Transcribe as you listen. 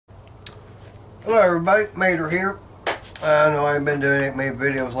Hello everybody, Mater here. I know I haven't been doing many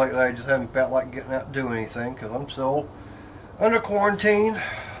videos lately. I just haven't felt like getting out and doing anything because I'm still under quarantine.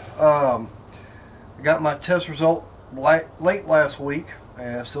 I got my test result late last week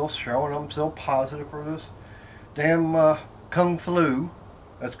and still showing I'm still positive for this damn Kung flu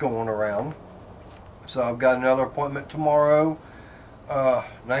that's going around. So I've got another appointment tomorrow,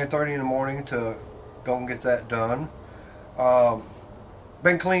 9:30 in the morning to go and get that done.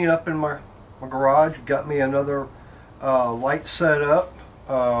 Been cleaning up in my garage, got me another light set up.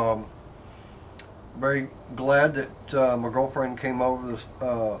 Very glad that my girlfriend came over this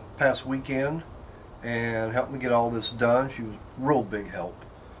past weekend and helped me get all this done. She was real big help.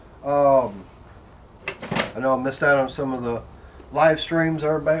 I know I missed out on some of the live streams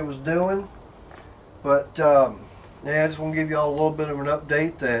everybody was doing, but yeah, I just want to give y'all a little bit of an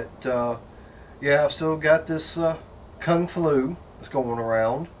update that yeah, I've still got this Kung flu that's going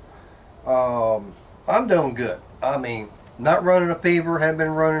around. I'm doing good. I mean, not running a fever. Have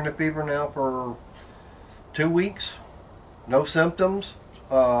been running a fever now for 2 weeks. No symptoms.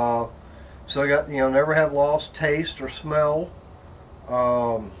 So I got, never have lost taste or smell.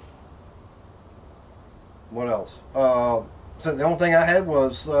 What else? So the only thing I had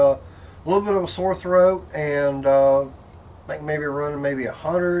was a little bit of a sore throat, and I think maybe running maybe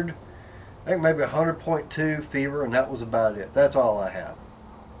 100. I think maybe 100.2 fever, and that was about it. That's all I had.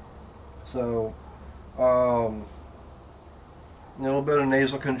 So, a little bit of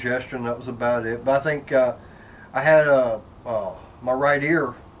nasal congestion, that was about it. But I think I had my right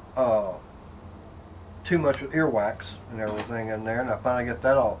ear, too much earwax and everything in there, and I finally got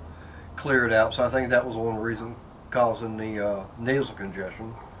that all cleared out. So I think that was one reason causing the nasal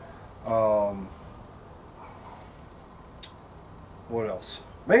congestion. What else?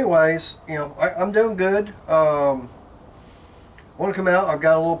 But anyways, I'm doing good. Want to come out. I've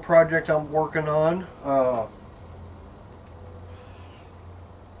got a little project I'm working on.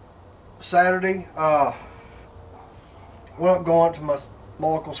 Saturday, went up going to my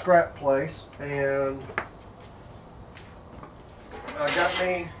local scrap place, and I got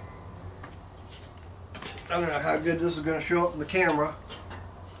me, I don't know how good this is going to show up in the camera,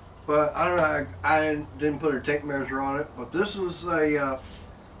 but I don't know, I didn't put a tape measure on it, but this is a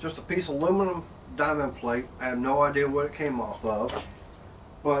just a piece of aluminum diamond plate. I have no idea what it came off of,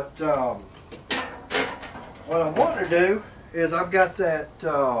 but what I'm wanting to do is I've got that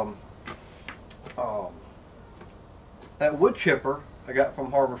that wood chipper I got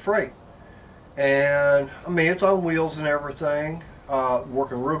from Harbor Freight, and I mean, it's on wheels and everything,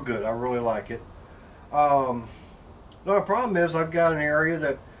 working real good. I really like it. The only problem is I've got an area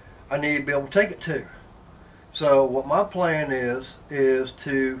that I need to be able to take it to. So what my plan is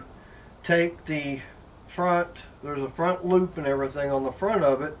to take the front, there's a front loop and everything on the front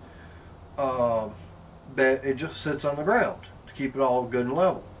of it, but it just sits on the ground to keep it all good and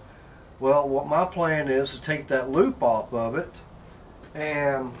level. Well, what my plan is to take that loop off of it,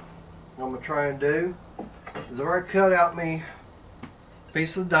 and what I'm going to try and do is I've already cut out me a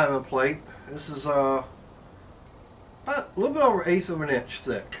piece of diamond plate. This is about a little bit over 1/8 of an inch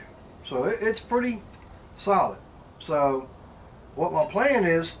thick, so it's pretty solid. So what my plan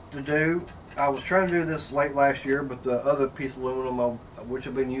is to do, I was trying to do this late last year, but the other piece of aluminum which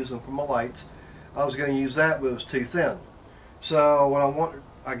I've been using for my lights, I was going to use that, but it was too thin. So what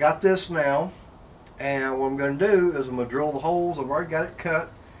I got this now, and what I'm going to do is I'm going to drill the holes. I've already got it cut,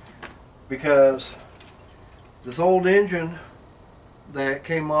 because this old engine that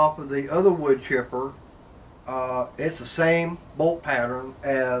came off of the other wood chipper, it's the same bolt pattern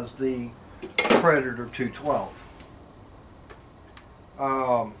as the Predator 212.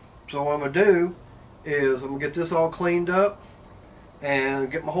 So what I'm going to do is I'm going to get this all cleaned up and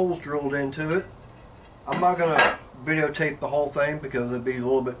get my holes drilled into it. I'm not going to videotape the whole thing because it'd be a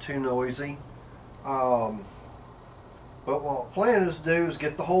little bit too noisy. But what my plan is to do is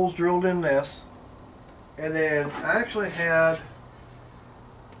get the holes drilled in this, and then I actually had,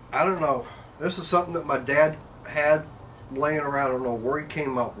 I don't know, this is something that my dad had laying around. I don't know where he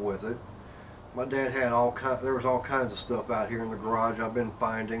came up with it. My dad had there was all kinds of stuff out here in the garage I've been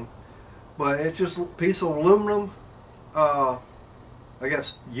finding, but it's just a piece of aluminum, I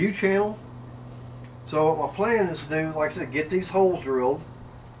guess U-channel. So what my plan is to do, like I said, get these holes drilled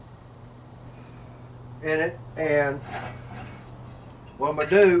in it, and what I'm going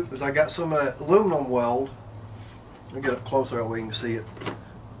to do is I got some of that aluminum weld. Let me get up closer so we can see it.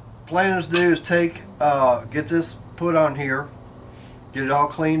 Plan is to do is take, get this put on here, get it all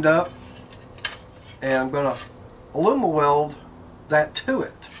cleaned up, and I'm going to aluminum weld that to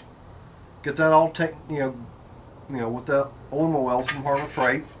it. Get that all taken, with the aluminum weld from Harbor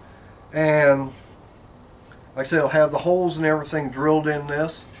Freight, And like I said, it'll have the holes and everything drilled in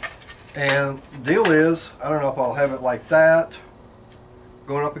this. And the deal is, I don't know if I'll have it like that,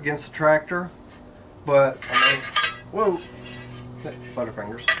 going up against the tractor, but I may, whoa,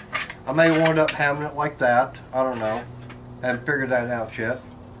 butterfingers. I may wind up having it like that. I don't know. I haven't figured that out yet.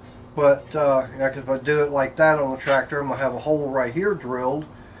 But if I do it like that on the tractor, I'm going to have a hole right here drilled.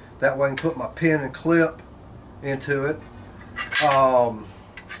 That way I can put my pin and clip into it.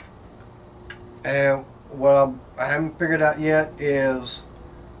 And what I haven't figured out yet is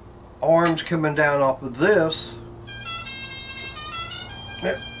arms coming down off of this.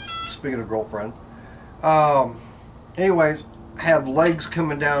 Speaking of girlfriend. Anyways, have legs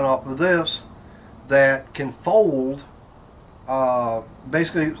coming down off of this that can fold,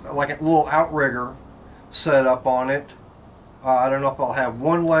 basically like a little outrigger set up on it. I don't know if I'll have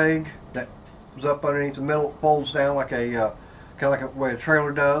one leg that is up underneath the middle, folds down like a kind of like the way a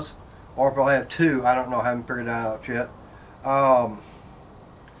trailer does, or if I'll have two. I don't know. I haven't figured that out yet.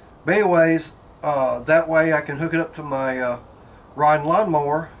 But anyways, that way I can hook it up to my riding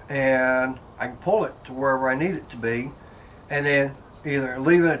lawnmower and I can pull it to wherever I need it to be, and then either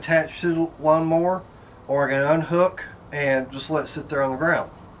leave it attached to the lawnmower or I can unhook and just let it sit there on the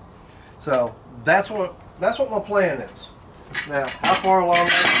ground. So that's what my plan is. Now, how far along I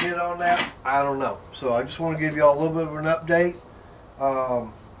can get on that, I don't know. So I just want to give you all a little bit of an update.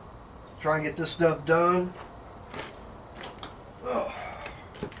 Try and get this stuff done.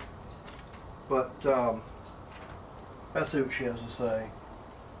 But let's see what she has to say.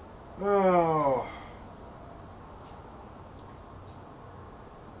 Oh.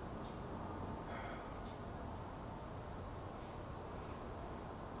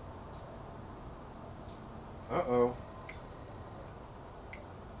 Uh-oh.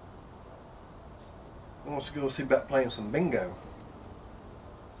 Wants to go see about playing some bingo.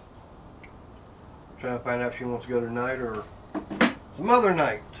 Trying to find out if she wants to go tonight or some other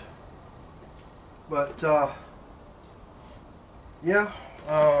night. But yeah,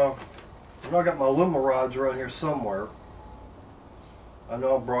 I know I got my aluminum rods around here somewhere. I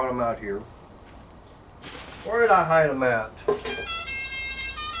know I brought them out here. Where did I hide them at?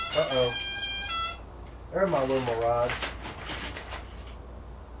 Uh-oh. There's my aluminum rods.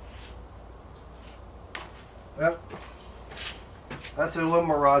 Yep. That's the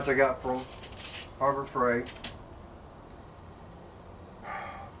aluminum rods I got from Harbor Freight.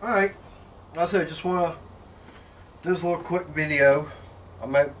 Alright. Like I said, just want to do this little quick video. I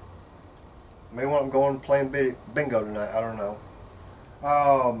may want to go and play bingo tonight. I don't know.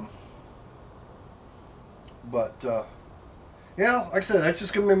 Yeah, like I said, that's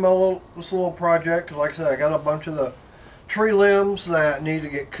just gonna be my this little project. Like I said, I got a bunch of the tree limbs that need to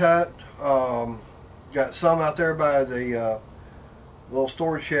get cut. Got some out there by the little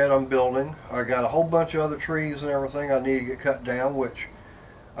storage shed I'm building. I got a whole bunch of other trees and everything I need to get cut down, which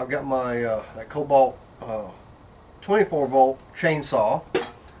I've got my that Cobalt 24 volt chainsaw.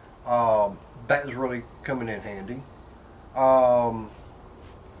 That is really coming in handy. By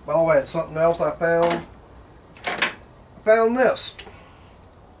the way, it's something else I found. I found this,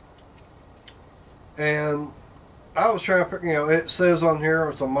 and I was trying to figure, it says on here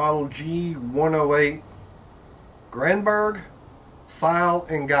it's a Model G108 Grandberg file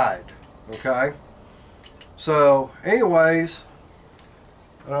and guide. Okay, so anyways,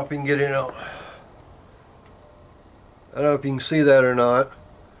 I don't know if you can get in. I don't know if you can see that or not.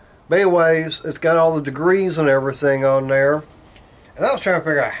 But anyways, it's got all the degrees and everything on there. And I was trying to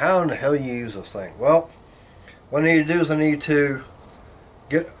figure out how in the hell you use this thing. Well, what I need to do is I need to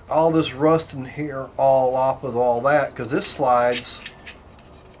get all this rust in here all off of all that, because this slides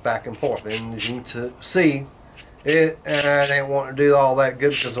back and forth. And as you can see, it ain't wanting to do all that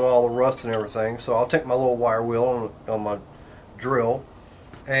good because of all the rust and everything. So I'll take my little wire wheel on my drill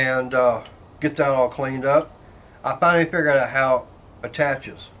and get that all cleaned up. I finally figured out how it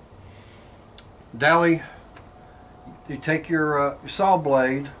attaches. Dally, you take your saw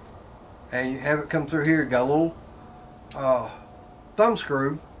blade and you have it come through here. Got a little thumb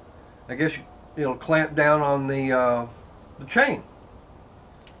screw. I guess it'll clamp down on the chain.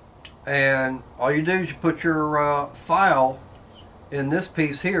 And all you do is you put your file in this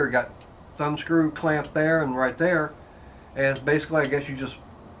piece here. Got thumb screw clamped there and right there. And it's basically, I guess you just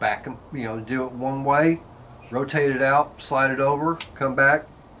back and do it one way, rotate it out, slide it over, come back,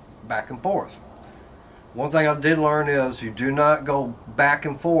 back and forth. One thing I did learn is you do not go back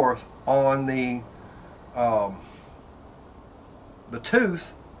and forth on the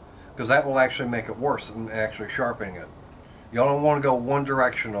tooth, because that will actually make it worse than actually sharpening it. You don't want to go one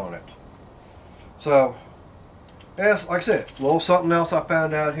direction on it. So Yes, like I said, a little something else I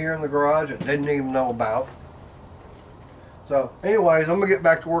found out here in the garage that didn't even know about. So anyways, I'm going to get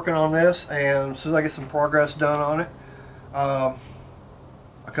back to working on this, and as soon as I get some progress done on it, I'll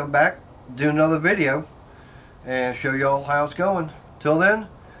come back, do another video, and show y'all how it's going. Till then,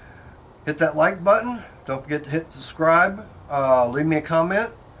 hit that like button. Don't forget to hit subscribe. Leave me a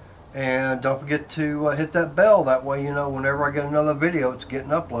comment. And don't forget to hit that bell. That way you know whenever I get another video, it's getting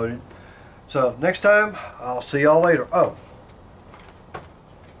uploaded. So next time, I'll see y'all later. Oh,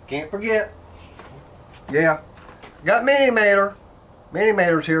 can't forget. Yeah, got Mini-Mater.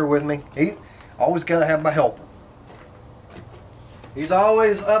 Mini-Mater's here with me. He always got to have my helper. He's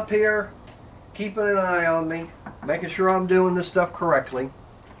always up here keeping an eye on me, making sure I'm doing this stuff correctly.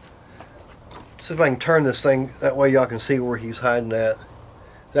 See if I can turn this thing, that way y'all can see where he's hiding at.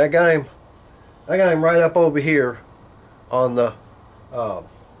 I got him right up over here on the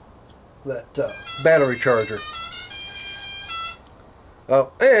battery charger.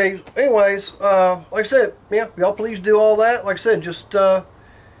 Anyways, like I said, yeah, y'all please do all that. Like I said, just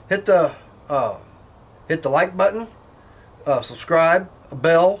hit the like button, subscribe, a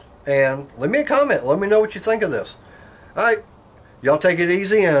bell, and leave me a comment. Let me know what you think of this. All right, y'all take it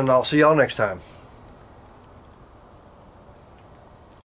easy, and I'll see y'all next time.